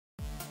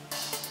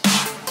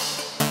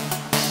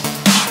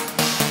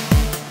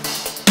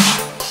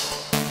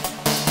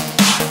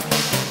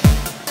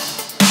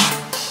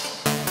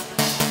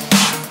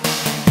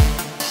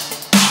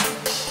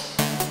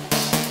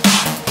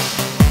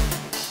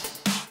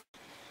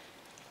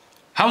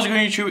How's it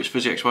going, YouTube? It's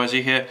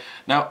FuzzyXYZ here.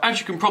 Now,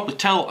 as you can probably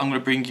tell, I'm going to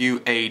bring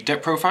you a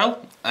deck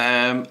profile,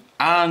 and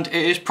it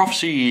is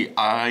Prophecy.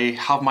 I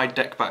have my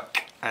deck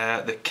back.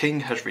 The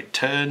King has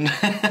returned.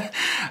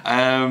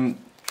 Yeah,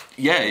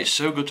 it's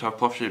so good to have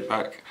Prophecy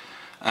back.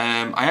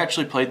 I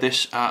actually played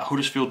this at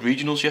Huddersfield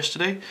Regionals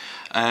yesterday.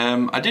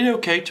 I did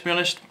okay, to be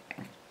honest.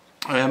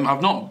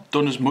 I've not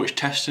done as much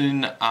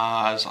testing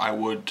as I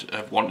would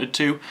have wanted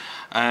to.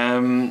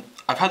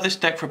 I've had this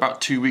deck for about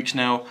 2 weeks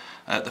now.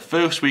 The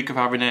first week of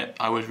having it,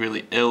 I was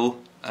really ill,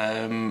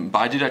 but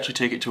I did actually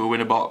take it to a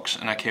winner box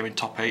and I came in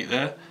top 8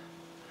 there.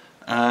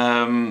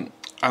 And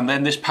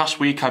then this past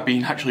week I've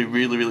been actually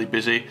really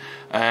busy.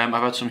 I've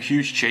had some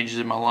huge changes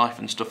in my life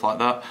and stuff like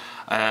that.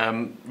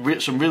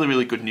 Some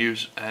really good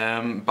news,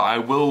 but I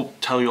will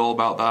tell you all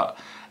about that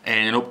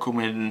in an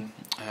upcoming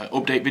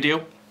update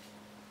video.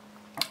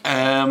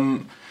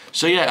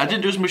 So yeah, I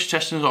didn't do as much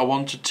testing as I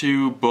wanted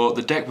to, but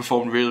the deck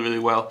performed really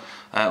well.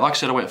 Like I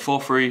said, I went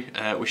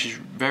 4-3, which is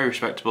very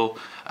respectable.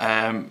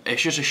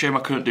 It's just a shame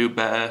I couldn't do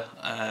better.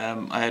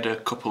 I had a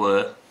couple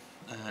of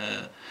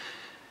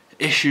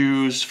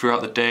issues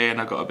throughout the day and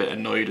I got a bit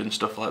annoyed and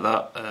stuff like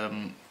that.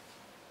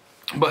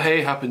 But hey,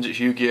 it happens, it's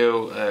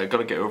Yu-Gi-Oh!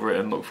 Gotta get over it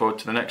and look forward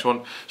to the next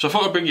one. So I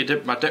thought I'd bring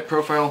you my deck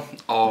profile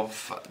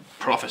of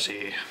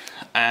Prophecy.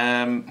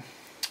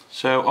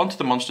 So onto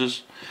the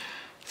monsters.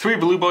 3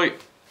 Blue Boy,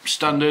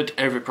 standard.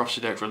 Every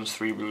Prophecy deck runs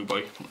 3 Blue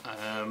Boy.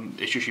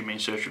 It's just your main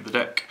search of the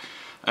deck.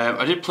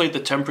 I did play the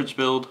Temperance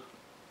build.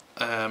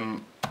 I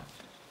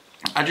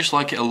just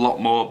like it a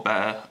lot more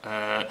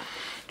better.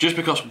 Just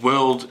because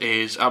World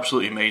is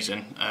absolutely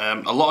amazing.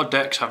 A lot of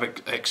decks have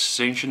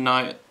Extinction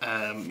Night.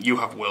 You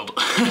have World.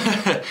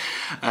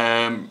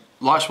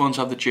 Last ones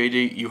have the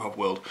JD. You have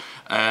World.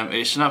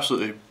 It's an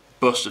absolutely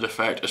busted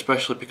effect,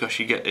 especially because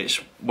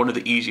it's one of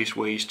the easiest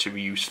ways to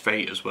use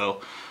Fate as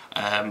well.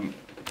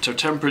 So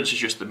Temperance is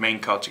just the main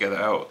card to get it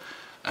out.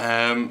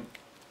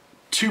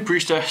 2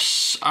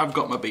 Priestess, I've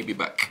got my baby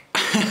back.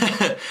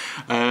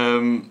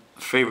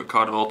 Favourite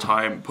card of all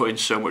time, put in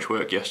so much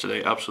work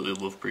yesterday,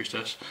 absolutely love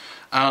Priestess.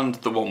 And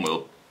the One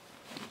World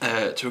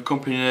to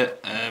accompany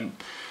it.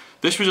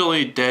 This was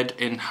only dead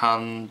in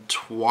hand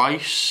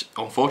twice.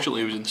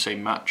 Unfortunately it was in the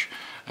same match,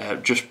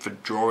 just for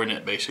drawing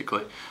it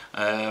basically.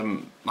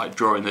 Like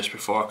drawing this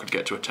before I could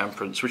get to a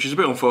Temperance, which is a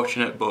bit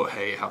unfortunate, but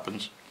hey, it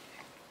happens.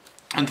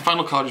 And the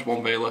final card is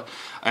One Veiler.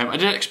 I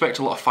didn't expect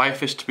a lot of Fire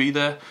Fist to be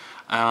there,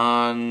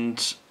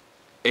 and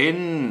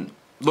in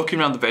looking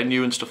around the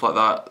venue and stuff like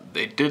that,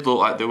 they did look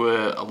like there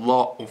were a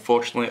lot.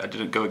 Unfortunately, I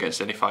didn't go against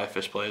any Fire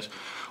Fist players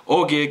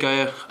or Gear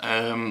Gaia,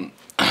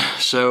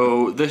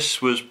 so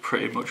this was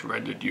pretty much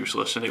rendered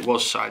useless, and it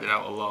was sided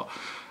out a lot,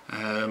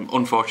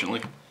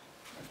 unfortunately.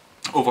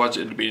 Otherwise,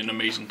 it would be an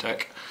amazing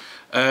deck.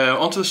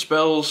 Onto the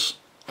spells.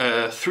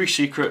 3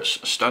 Secrets,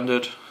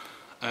 standard.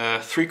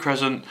 3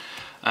 Crescent.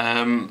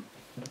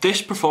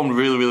 This performed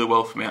really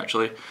well for me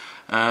actually.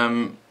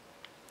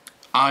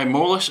 I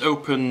more or less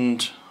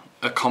opened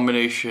a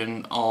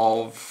combination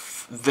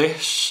of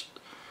this,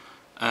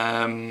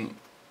 Blue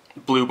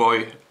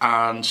Boy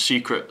and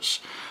Secrets,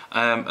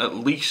 at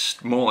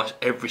least more or less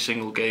every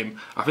single game.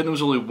 I think there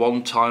was only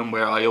one time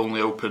where I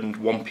only opened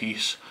one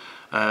piece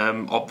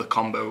of the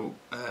combo,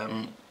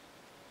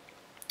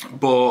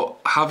 but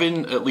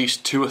having at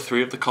least 2 or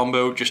 3 of the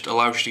combo just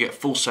allows you to get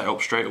full setup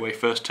straight away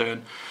first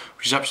turn,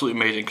 which is absolutely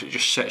amazing because it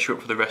just sets you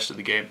up for the rest of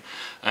the game.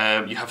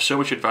 You have so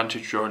much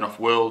advantage drawing off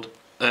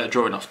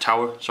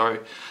tower, sorry,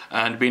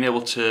 and being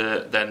able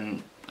to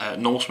then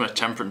normal summon a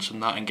Temperance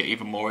and that and get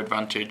even more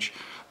advantage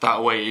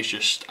that way is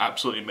just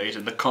absolutely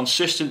amazing. The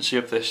consistency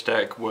of this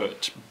deck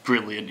worked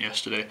brilliant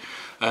yesterday.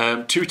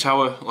 2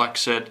 tower, like I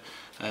said,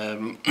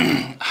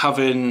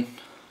 having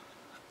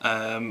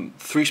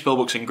 3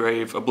 spellbooks in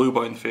grave, a Blue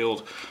Boy in the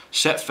field,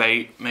 set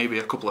Fate, maybe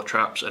a couple of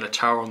traps, and a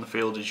tower on the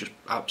field is just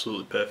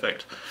absolutely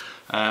perfect.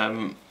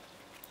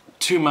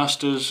 2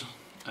 Masters,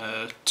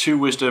 2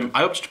 Wisdom.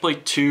 I opted to play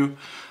 2.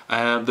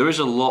 There is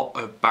a lot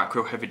of back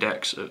row heavy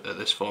decks at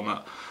this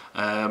format.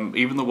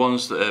 Even the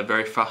ones that are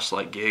very fast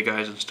like Gear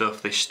Guys and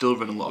stuff, they still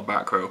run a lot of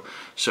back row.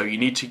 So you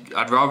need to,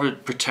 I'd rather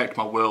protect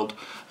my world.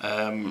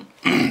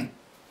 It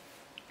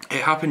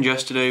happened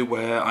yesterday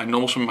where I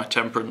normal summoned my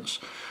Temperance.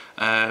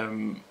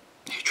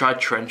 He tried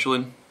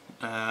Trenchling,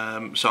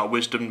 so I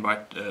wisdomed my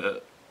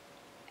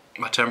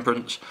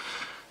Temperance,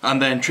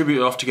 and then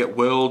tributed off to get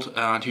World,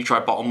 and he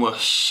tried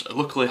Bottomless.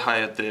 Luckily I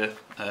had the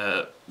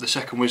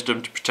second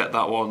Wisdom to protect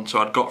that one, so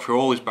I'd got through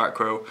all his back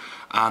row,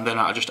 and then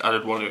I just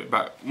added one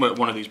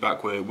of these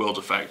back with World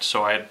effect,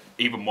 so I had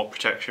even more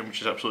protection,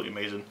 which is absolutely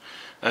amazing.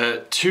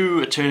 2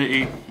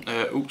 Eternity,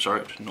 oops,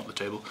 sorry, not the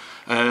table.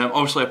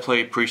 Obviously I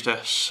played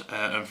Priestess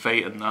and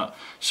Fate and that,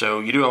 so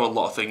you do have a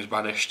lot of things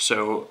banished,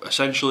 so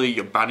essentially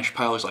your banish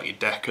pile is like your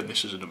deck, and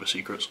this is another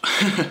Secrets.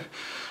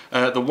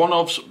 The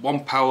 1-ofs, 1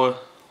 Power,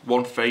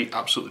 1 Fate,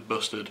 absolutely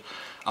busted,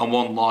 and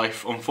 1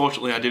 Life.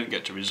 Unfortunately I didn't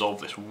get to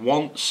resolve this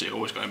once, it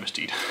always got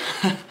MST'd.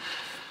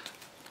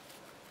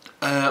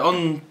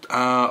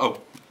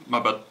 Oh, my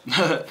bad.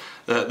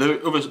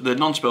 The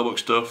non-spellbook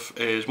stuff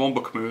is 1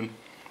 Book of Moon,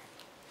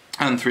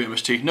 and 3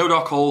 MST. No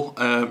Dark Hole,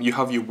 you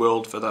have your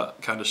world for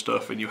that kind of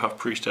stuff, and you have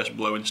Priestess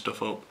blowing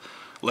stuff up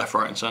left,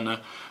 right and centre.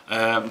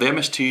 The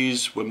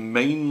MSTs were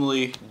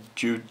mainly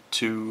due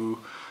to,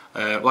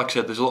 like I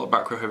said, there's a lot of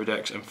back row heavy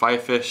decks and Fire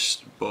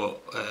Fist,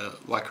 but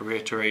like I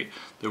reiterate,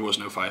 there was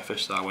no Fire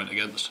Fist that I went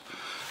against.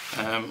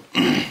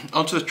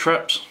 Onto the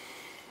traps.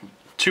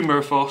 2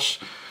 Mirror Force,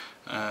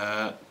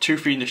 2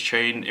 Fiendish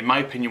Chain, in my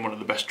opinion one of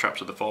the best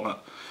traps of the format.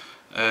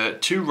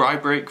 2 Rye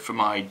Break for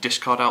my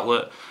discard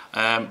outlet.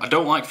 I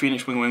don't like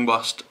Phoenix Wing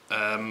Blast,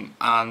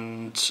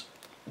 and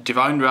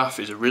Divine Wrath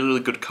is a really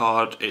good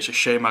card. It's a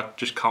shame I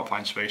just can't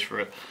find space for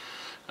it.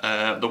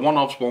 The 1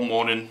 Obs, 1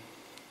 Warning,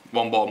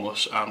 1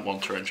 Bottomless and 1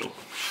 Torrential.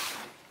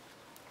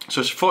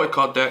 So it's a 40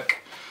 card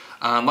deck,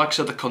 and like I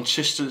said, the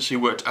consistency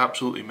worked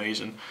absolutely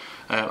amazing.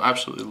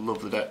 Absolutely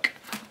love the deck.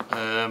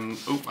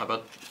 Oh, my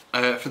bad.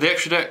 For the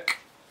extra deck,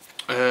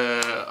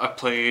 I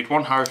played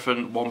 1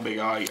 Hierophant, 1 Big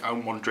Eye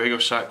and 1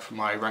 Drago Sack for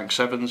my rank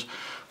 7s.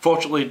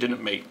 Fortunately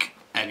didn't make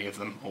any of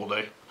them all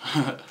day.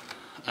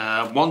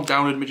 1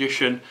 Downward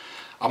Magician.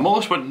 I more or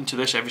less went into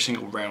this every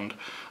single round.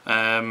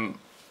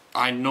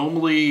 I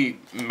normally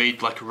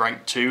made like a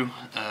rank 2,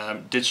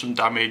 did some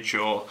damage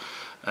or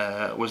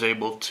was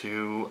able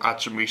to add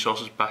some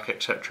resources back,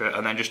 etc.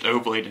 and then just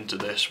overlaid into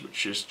this,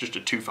 which is just a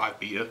 2/5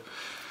 beater.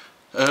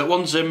 1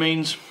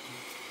 Zimmeans,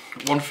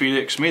 1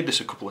 Phoenix, made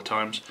this a couple of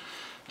times.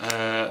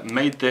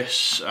 Made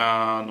this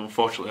and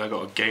unfortunately I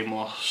got a game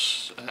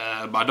loss,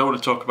 but I don't want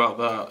to talk about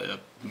that,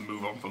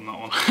 move on from that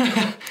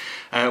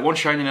one. 1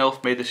 Shining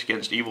Elf, made this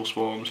against Evil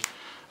Swarms,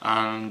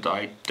 and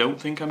I don't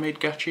think I made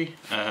Gachi,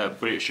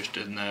 but it's just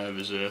in there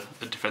as a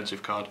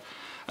defensive card.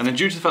 And then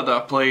due to the fact that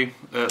I play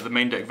the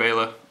main deck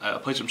Veiler, I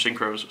played some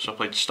synchros, so I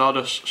played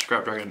Stardust,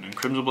 Scrap Dragon and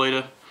Crimson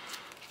Blader,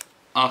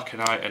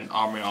 Arcanite and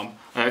Armory Arm.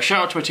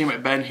 Shout out to my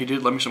teammate Ben, he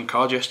did lend me some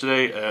cards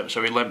yesterday,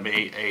 so he lent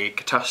me a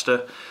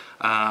Catasta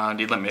and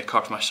he lent me a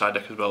card for my side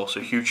deck as well, so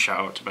huge shout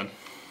out to Ben.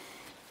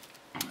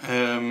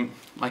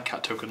 My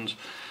cat tokens,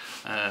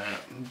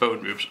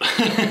 bone moves.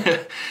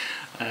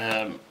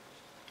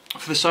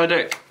 For the side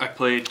deck I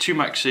played 2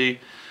 Maxi.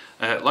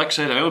 Like I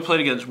said, I only played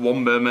against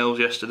 1 Mermails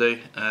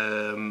yesterday,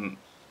 and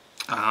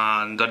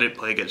I didn't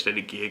play against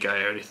any Gear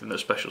Guy or anything that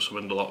special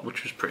summoned a lot,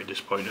 which was pretty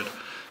disappointed.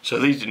 So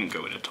these didn't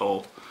go in at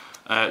all.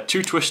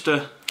 2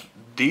 Twister,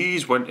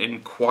 these went in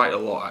quite a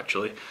lot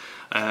actually,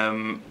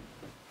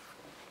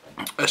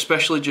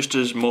 especially just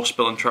as more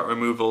spell and trap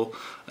removal.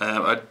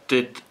 I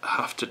did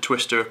have to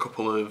Twister a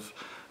couple of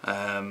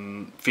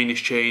Phoenix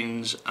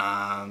Chains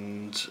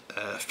and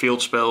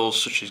field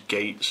spells such as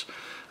Gates,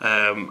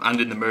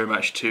 and in the mirror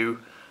match too.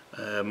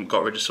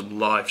 Got rid of some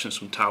lives and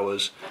some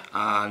towers,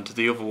 and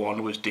the other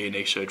one was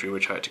DNA Surgery,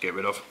 which I had to get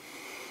rid of.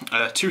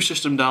 2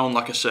 System Down,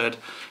 like I said,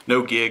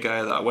 no Gear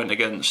Guy that I went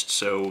against,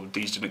 so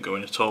these didn't go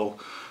in at all.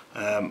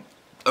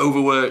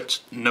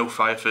 Overworked, no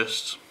Fire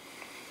Fists.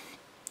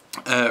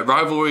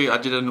 Rivalry, I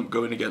did end up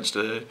going against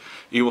a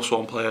Evil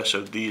Swarm player,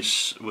 so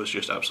these was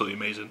just absolutely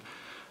amazing.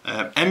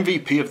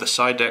 MVP of the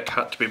side deck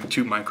had to be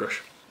 2 Mind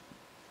Crush.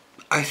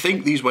 I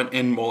think these went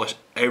in more or less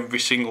every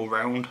single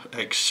round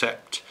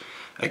except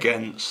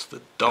against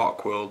the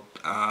Dark World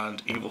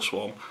and Evil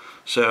Swarm.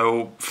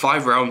 So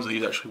 5 rounds of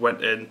these actually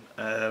went in.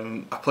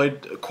 I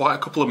played quite a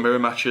couple of mirror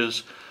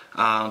matches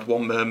and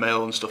 1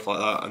 Mermail and stuff like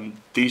that, and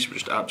these were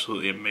just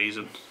absolutely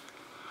amazing.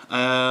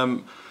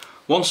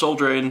 1 Soul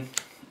Drain,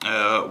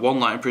 1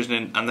 Light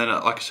Imprisoning, and then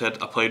like I said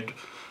I played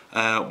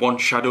 1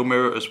 Shadow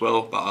Mirror as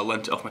well, but I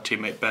lent it off my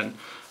teammate Ben.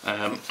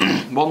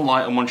 1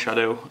 Light and 1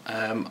 Shadow.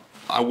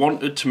 I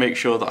wanted to make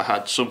sure that I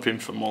had something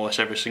for more or less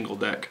every single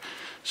deck,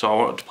 so I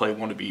wanted to play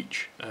 1 of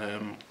each,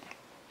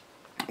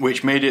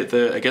 which made it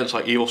that against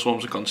like Evil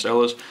Swarms and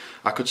Constellas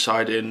I could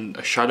side in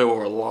a Shadow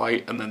or a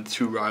Light and then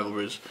 2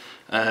 Rivalries,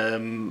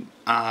 and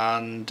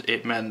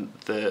it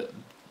meant that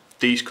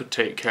these could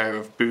take care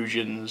of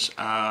Bujins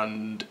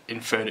and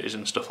Infernities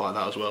and stuff like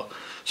that as well.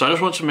 So I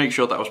just wanted to make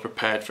sure that I was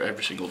prepared for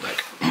every single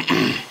deck.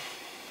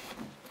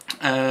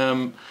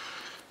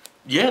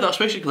 Yeah, that's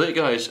basically it,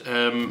 guys.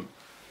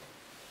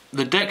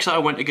 The decks that I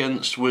went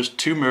against was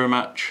 2 Mirror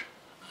Match,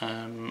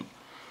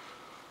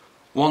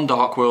 1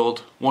 Dark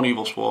World, 1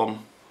 Evil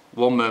Swarm,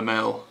 1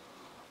 Mermail,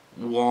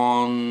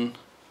 1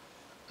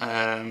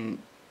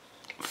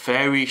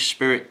 Fairy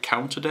Spirit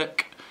counter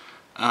deck,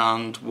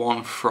 and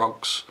 1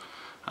 Frogs.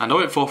 And I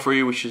went for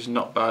 3, which is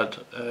not bad.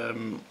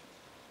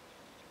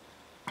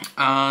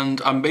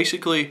 And I'm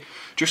basically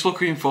just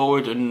looking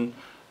forward and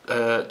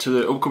to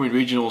the upcoming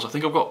regionals. I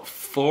think I've got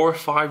 4 or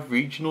 5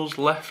 regionals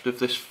left of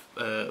this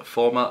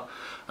format,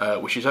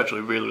 which is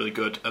actually really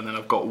good. And then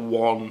I've got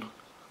 1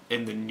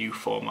 in the new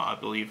format, I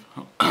believe,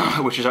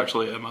 which is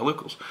actually my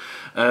locals.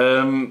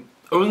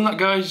 Other than that,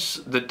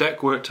 guys, the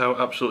deck worked out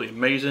absolutely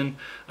amazing.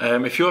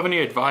 If you have any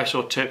advice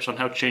or tips on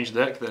how to change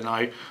the deck, then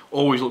I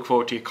always look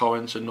forward to your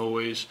comments and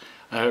always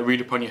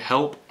read upon your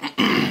help.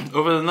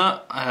 Other than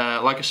that,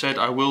 like I said,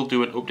 I will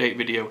do an update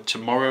video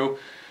tomorrow,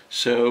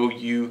 so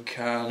you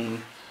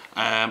can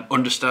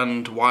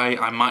understand why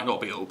I might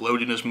not be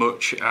uploading as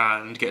much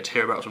and get to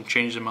hear about some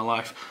changes in my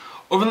life.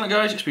 Other than that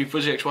guys, it's been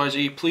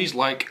FuzzyXYZ. Please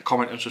like,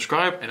 comment and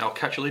subscribe, and I'll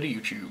catch you later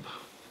YouTube.